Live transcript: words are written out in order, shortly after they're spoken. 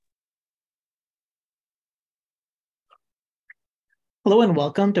Hello and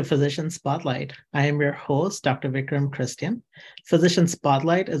welcome to Physician Spotlight. I am your host, Dr. Vikram Christian. Physician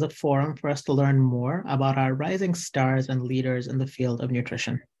Spotlight is a forum for us to learn more about our rising stars and leaders in the field of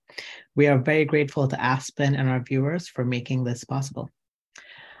nutrition. We are very grateful to Aspen and our viewers for making this possible.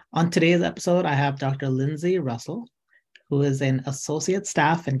 On today's episode, I have Dr. Lindsay Russell, who is an associate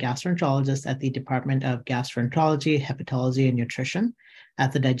staff and gastroenterologist at the Department of Gastroenterology, Hepatology, and Nutrition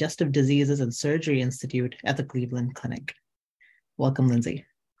at the Digestive Diseases and Surgery Institute at the Cleveland Clinic. Welcome, Lindsay.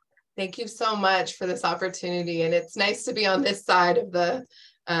 Thank you so much for this opportunity. And it's nice to be on this side of the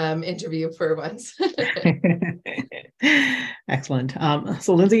interview for once. Excellent.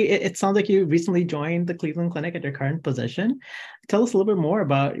 So Lindsay, it sounds like you recently joined the Cleveland Clinic at your current position. Tell us a little bit more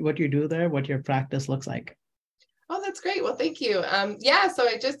about what you do there, what your practice looks like. Oh, that's great. Well, thank you. So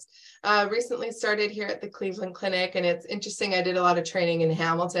I just recently started here at the Cleveland Clinic, and it's interesting. I did a lot of training in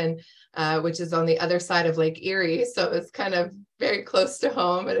Hamilton, which is on the other side of Lake Erie. So it's kind of very close to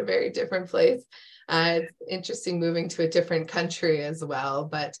home at a very different place. It's interesting moving to a different country as well.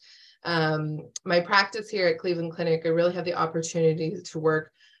 But my practice here at Cleveland Clinic, I really have the opportunity to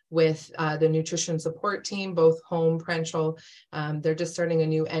work with the nutrition support team, both home, parenteral. They're just starting a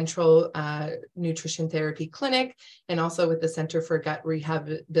new enteral nutrition therapy clinic, and also with the Center for Gut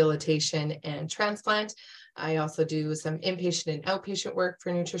Rehabilitation and Transplant. I also do some inpatient and outpatient work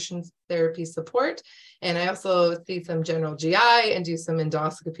for nutrition therapy support. And I also see some general GI and do some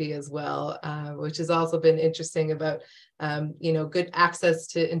endoscopy as well, which has also been interesting about, good access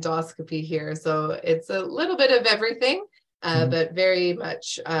to endoscopy here. So it's a little bit of everything. But very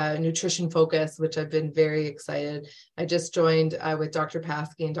much nutrition focused, which I've been very excited. I just joined with Dr.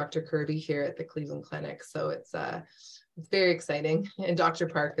 Paskey and Dr. Kirby here at the Cleveland Clinic. So it's very exciting. And Dr.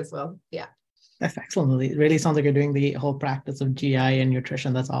 Park as well. Yeah. That's excellent. It really sounds like you're doing the whole practice of GI and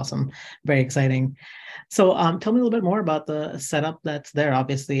nutrition. That's awesome. Very exciting. So tell me a little bit more about the setup that's there.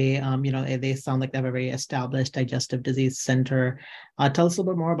 Obviously, they sound like they have a very established digestive disease center. Tell us a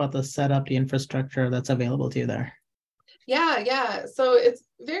little bit more about the setup, the infrastructure that's available to you there. Yeah. So it's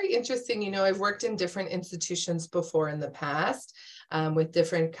very interesting. I've worked in different institutions before in the past with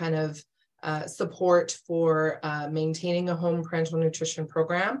different kind of support for maintaining a home parental nutrition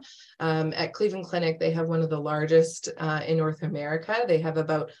program. At Cleveland Clinic, they have one of the largest in North America. They have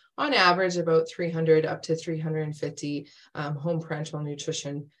on average, about 300 up to 350 home parental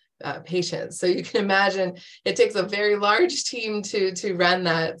nutrition patients. So you can imagine it takes a very large team to run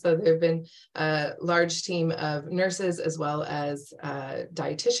that. So there have been a large team of nurses as well as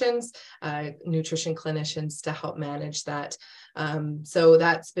dietitians, nutrition clinicians to help manage that. So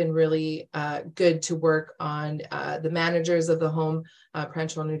that's been really good to work on the managers of the home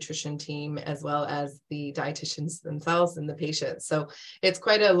parental nutrition team, as well as the dietitians themselves and the patients. So it's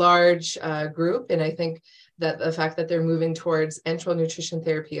quite a large group. And I think that the fact that they're moving towards enteral nutrition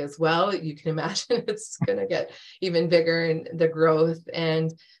therapy as well, you can imagine it's going to get even bigger in the growth.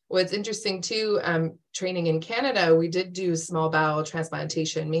 And what's interesting too, training in Canada, we did do small bowel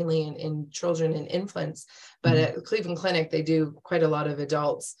transplantation, mainly in children and infants, but at Cleveland Clinic, they do quite a lot of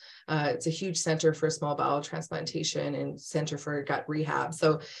adults. It's a huge center for small bowel transplantation and center for gut rehab.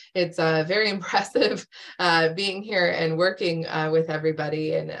 So it's very impressive being here and working with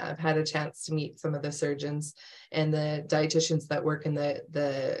everybody. And I've had a chance to meet some of the surgeons and the dietitians that work in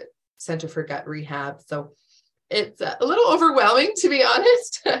the Center for Gut Rehab. So it's a little overwhelming, to be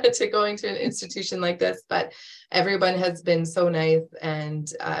honest, to going to an institution like this, but everyone has been so nice,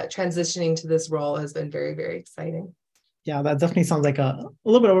 and transitioning to this role has been very, very exciting. Yeah, that definitely sounds like a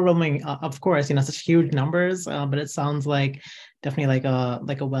little bit overwhelming. Of course, such huge numbers, but it sounds like definitely like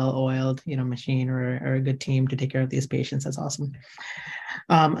a well-oiled, machine or a good team to take care of these patients. That's awesome.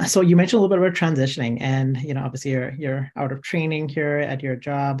 So you mentioned a little bit about transitioning, and obviously you're out of training here at your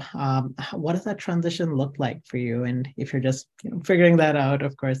job. What does that transition look like for you? And if you're just figuring that out,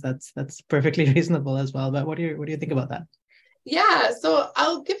 of course, that's perfectly reasonable as well. But what do you think about that? Yeah, so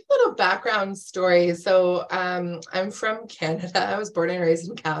I'll give a little background story. So I'm from Canada. I was born and raised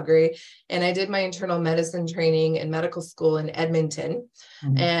in Calgary, and I did my internal medicine training in medical school in Edmonton.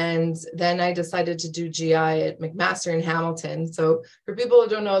 And then I decided to do GI at McMaster in Hamilton. So for people who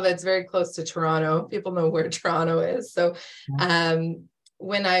don't know, that's very close to Toronto. People know where Toronto is. So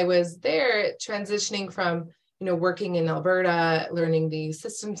when I was there, transitioning from working in Alberta, learning the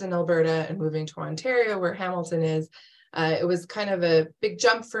systems in Alberta, and moving to Ontario, where Hamilton is, it was kind of a big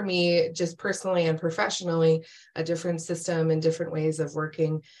jump for me, just personally and professionally, a different system and different ways of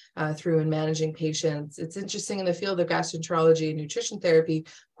working through and managing patients. It's interesting in the field of gastroenterology and nutrition therapy.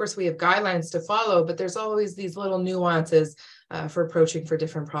 Of course, we have guidelines to follow, but there's always these little nuances for approaching for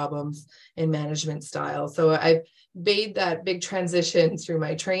different problems in management style. So I've made that big transition through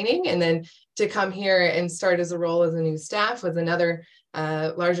my training, and then to come here and start as a role as a new staff was another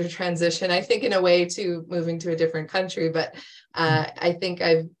larger transition, I think, in a way, to moving to a different country. But I think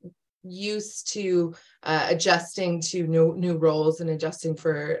I've used to adjusting to new roles and adjusting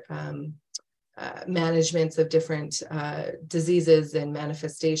for managements of different diseases and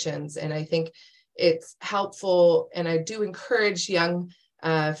manifestations. And I think it's helpful, and I do encourage young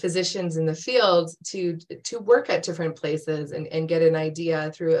physicians in the field to work at different places and get an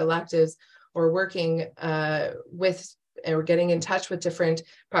idea through electives, or working with or getting in touch with different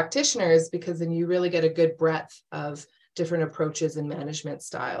practitioners, because then you really get a good breadth of different approaches and management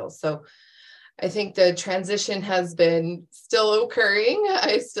styles. So I think the transition has been still occurring.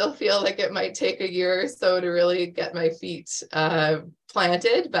 I still feel like it might take a year or so to really get my feet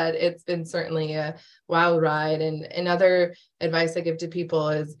planted, but it's been certainly a wild ride. And another advice I give to people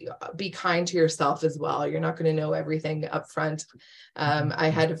is be kind to yourself as well. You're not going to know everything up front. I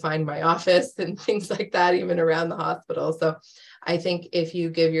had to find my office and things like that, even around the hospital. So I think if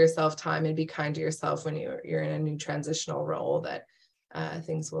you give yourself time and be kind to yourself when you're in a new transitional role, that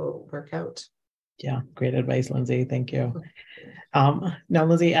things will work out. Yeah, great advice, Lindsay. Thank you. Now,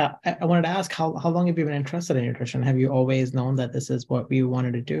 Lindsay, I wanted to ask, how long have you been interested in nutrition? Have you always known that this is what you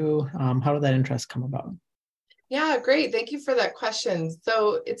wanted to do? How did that interest come about? Yeah, great. Thank you for that question.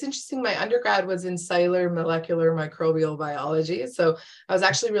 So it's interesting. My undergrad was in cellular molecular microbial biology. So I was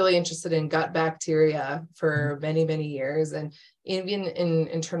actually really interested in gut bacteria for many, many years. And even in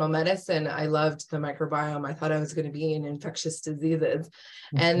internal medicine, I loved the microbiome. I thought I was going to be in infectious diseases.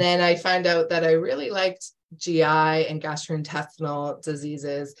 And then I found out that I really liked GI and gastrointestinal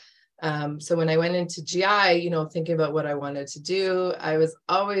diseases. So when I went into GI, thinking about what I wanted to do, I was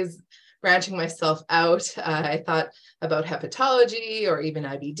always branching myself out. I thought about hepatology or even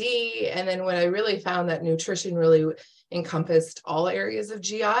IBD. And then when I really found that nutrition really encompassed all areas of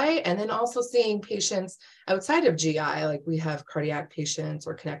GI, and then also seeing patients outside of GI, like we have cardiac patients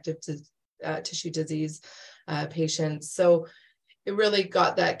or connective tissue disease patients. So it really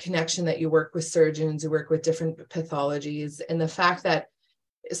got that connection that you work with surgeons, you work with different pathologies, and the fact that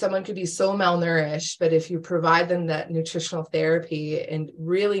someone could be so malnourished, but if you provide them that nutritional therapy and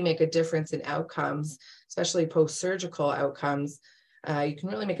really make a difference in outcomes, especially post-surgical outcomes, you can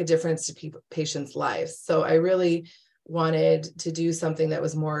really make a difference to patients' lives. So I really wanted to do something that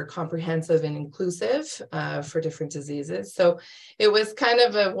was more comprehensive and inclusive for different diseases. So it was kind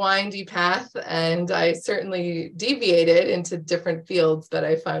of a windy path, and I certainly deviated into different fields, but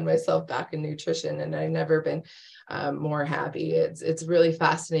I found myself back in nutrition, and I've never been more happy. It's really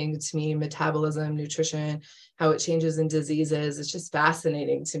fascinating to me, metabolism, nutrition, how it changes in diseases. It's just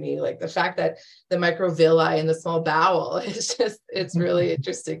fascinating to me. Like the fact that the microvilli in the small bowel it's really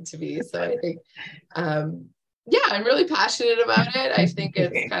interesting to me. So I think, yeah, I'm really passionate about it. I think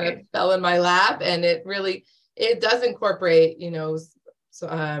it's kind of fell in my lap, and it does incorporate,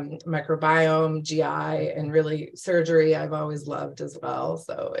 microbiome, GI, and really surgery I've always loved as well.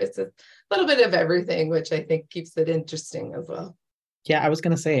 So it's a little bit of everything, which I think keeps it interesting as well. Yeah, I was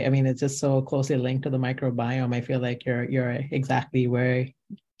going to say, it's just so closely linked to the microbiome. I feel like you're exactly where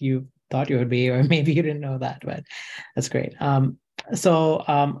you thought you would be, or maybe you didn't know that, but that's great.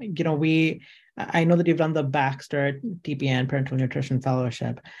 I know that you've done the Baxter TPN Parenteral Nutrition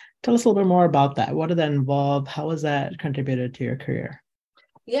Fellowship. Tell us a little bit more about that. What did that involve? How has that contributed to your career?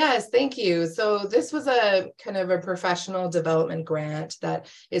 Yes, thank you. So this was a kind of a professional development grant that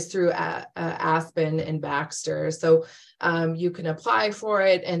is through Aspen and Baxter. So you can apply for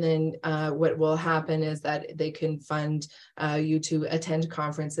it, and then what will happen is that they can fund you to attend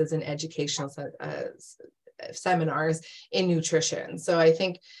conferences and educational seminars in nutrition. So I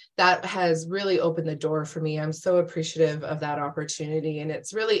think that has really opened the door for me. I'm so appreciative of that opportunity. And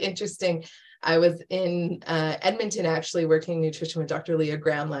it's really interesting. I was in Edmonton, actually, working in nutrition with Dr. Leah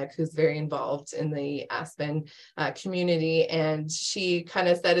Gramlich, who's very involved in the Aspen community. And she kind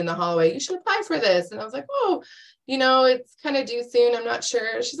of said in the hallway, you should apply for this. And I was like, oh, it's kind of due soon. I'm not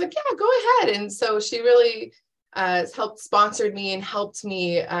sure. She's like, yeah, go ahead. And so she really sponsored me and helped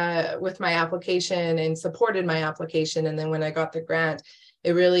me with my application and supported my application. And then when I got the grant,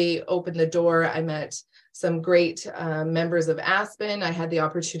 it really opened the door. I met some great members of Aspen. I had the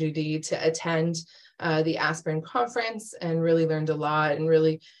opportunity to attend the Aspen conference and really learned a lot, and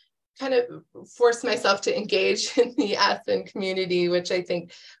really kind of forced myself to engage in the Aspen community, which I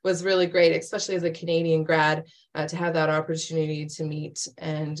think was really great, especially as a Canadian grad, to have that opportunity to meet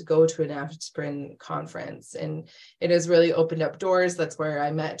and go to an Aspen conference. And it has really opened up doors. That's where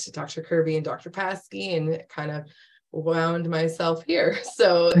I met Dr. Kirby and Dr. Paskey, and kind of wound myself here.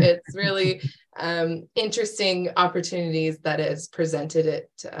 So it's really interesting opportunities that has presented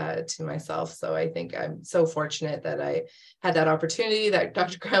it to myself. So I think I'm so fortunate that I had that opportunity, that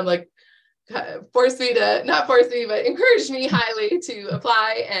Dr. Graham forced me to, not force me, but encouraged me highly to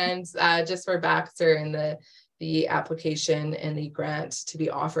apply. And just for Baxter and the application and the grant to be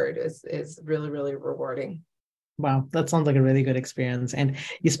offered is really, really rewarding. Wow, that sounds like a really good experience. And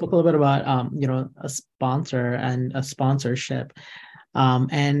you spoke a little bit about, a sponsor and a sponsorship.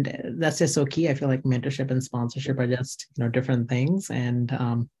 And that's just so key. I feel like mentorship and sponsorship are just, different things.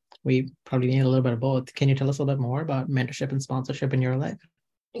 And we probably need a little bit of both. Can you tell us a little bit more about mentorship and sponsorship in your life?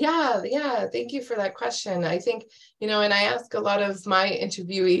 Yeah. Thank you for that question. I think, and I ask a lot of my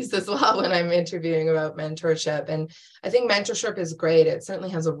interviewees as well when I'm interviewing about mentorship. And I think mentorship is great. It certainly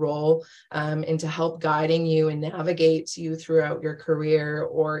has a role in to help guiding you and navigate you throughout your career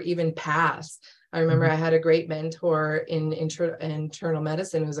or even paths. I remember I had a great mentor in internal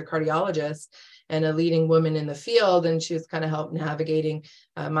medicine who was a cardiologist and a leading woman in the field. And she was kind of helped navigating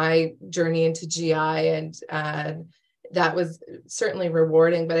my journey into GI, and that was certainly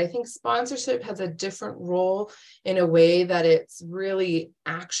rewarding. But I think sponsorship has a different role in a way that it's really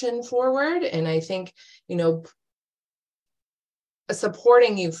action forward. And I think,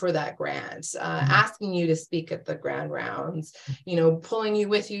 supporting you for that grant, asking you to speak at the grand rounds, pulling you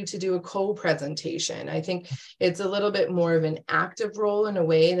with you to do a co-presentation. I think it's a little bit more of an active role in a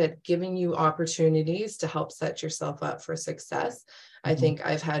way that giving you opportunities to help set yourself up for success. I think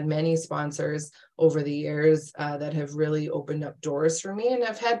I've had many sponsors over the years that have really opened up doors for me. And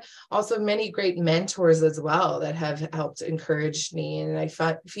I've had also many great mentors as well that have helped encourage me. And I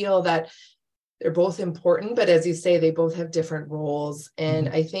feel that they're both important, but as you say, they both have different roles. And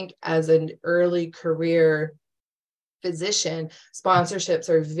I think as an early career physician, sponsorships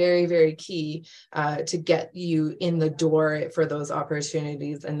are very, very key to get you in the door for those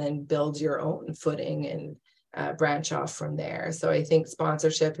opportunities and then build your own footing and branch off from there. So I think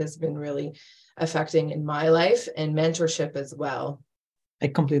sponsorship has been really affecting in my life, and mentorship as well. I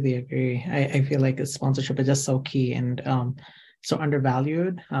completely agree. I feel like sponsorship is just so key and so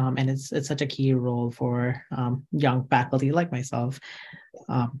undervalued, and it's such a key role for young faculty like myself.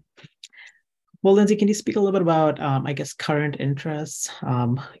 Well, Lindsay, can you speak a little bit about, current interests?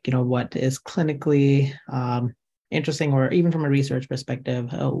 What is clinically interesting, or even from a research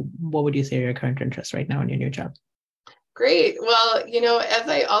perspective, what would you say are your current interests right now in your new job? Great. Well, as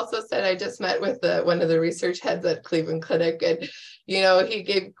I also said, I just met with one of the research heads at Cleveland Clinic, and, he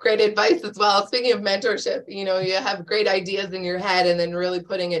gave great advice as well. Speaking of mentorship, you have great ideas in your head, and then really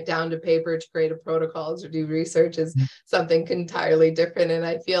putting it down to paper to create a protocols or do research is something entirely different. And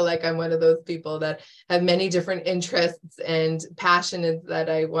I feel like I'm one of those people that have many different interests and passions that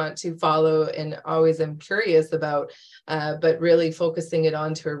I want to follow and always am curious about, but really focusing it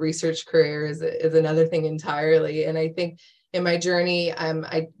onto a research career is another thing entirely. And I think in my journey,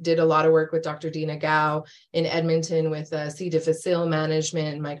 I did a lot of work with Dr. Dina Gao in Edmonton with C. difficile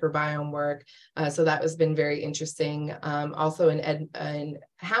management and microbiome work. So that has been very interesting. Also in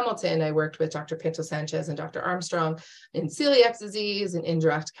Hamilton, I worked with Dr. Pinto Sanchez and Dr. Armstrong in celiac disease and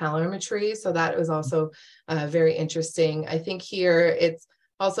indirect calorimetry. So that was also very interesting. I think here it's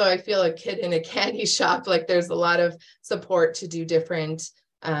also, I feel a kid in a candy shop. Like there's a lot of support to do different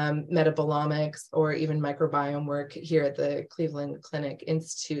metabolomics or even microbiome work here at the Cleveland Clinic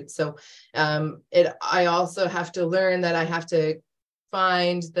Institute. So I also have to learn that I have to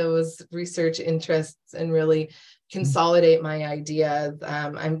find those research interests and really consolidate my ideas.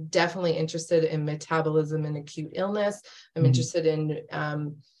 I'm definitely interested in metabolism and acute illness. I'm interested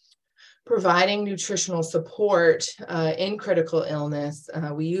in providing nutritional support in critical illness.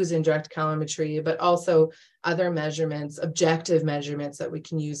 We use indirect calorimetry, but also other measurements, objective measurements that we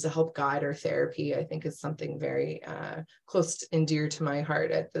can use to help guide our therapy, I think is something very close and dear to my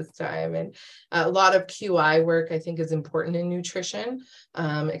heart at this time. And a lot of QI work, I think, is important in nutrition,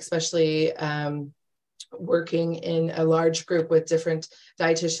 especially working in a large group with different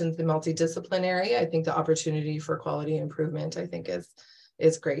dietitians and multidisciplinary. I think the opportunity for quality improvement, I think,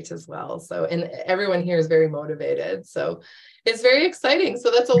 is great as well. So, and everyone here is very motivated. So it's very exciting.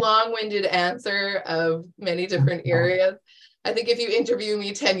 So that's a long-winded answer of many different areas. I think if you interview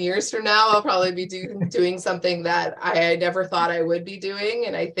me 10 years from now, I'll probably be doing something that I never thought I would be doing.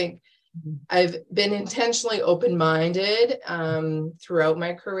 And I think, I've been intentionally open-minded throughout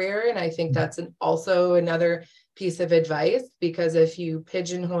my career. And I think that's also another piece of advice, because if you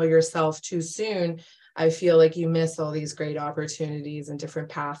pigeonhole yourself too soon, I feel like you miss all these great opportunities and different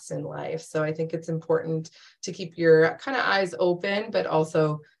paths in life. So I think it's important to keep your kind of eyes open, but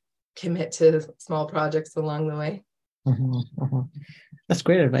also commit to small projects along the way. That's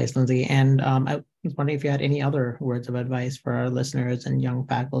great advice, Lindsay. And I was wondering if you had any other words of advice for our listeners and young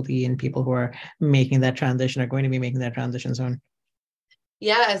faculty and people who are making that transition, or going to be making that transition soon.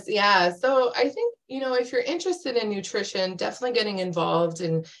 Yes, yeah. So I think, if you're interested in nutrition, definitely getting involved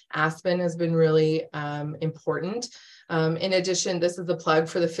in Aspen has been really important. In addition, this is a plug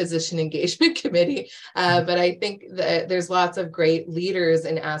for the Physician Engagement Committee, but I think that there's lots of great leaders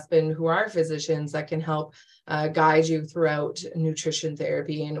in Aspen who are physicians that can help guide you throughout nutrition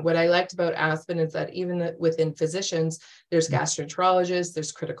therapy. And what I liked about Aspen is that even within physicians, there's gastroenterologists,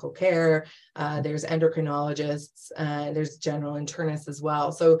 there's critical care, there's endocrinologists, there's general internists as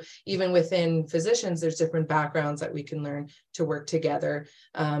well. So even within physicians, there's different backgrounds that we can learn to work together.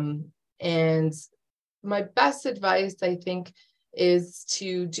 And my best advice, I think, is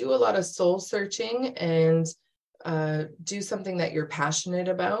to do a lot of soul searching and do something that you're passionate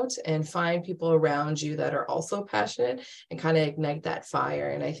about, and find people around you that are also passionate, and kind of ignite that fire.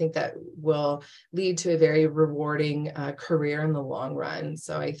 And I think that will lead to a very rewarding career in the long run.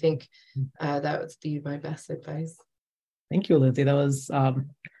 So I think that would be my best advice. Thank you, Lindsay. That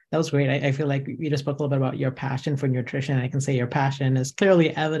was great. I feel like you just spoke a little bit about your passion for nutrition. I can say your passion is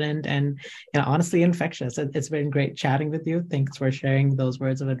clearly evident and honestly infectious. It's been great chatting with you. Thanks for sharing those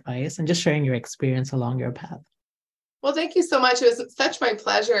words of advice and just sharing your experience along your path. Well, thank you so much. It was such my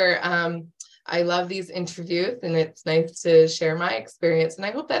pleasure. I love these interviews, and it's nice to share my experience, and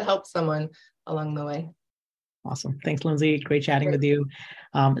I hope that helps someone along the way. Awesome. Thanks, Lindsay. Great chatting with you.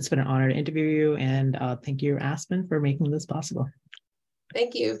 It's been an honor to interview you, and thank you, Aspen, for making this possible.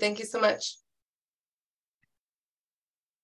 Thank you. Thank you so much.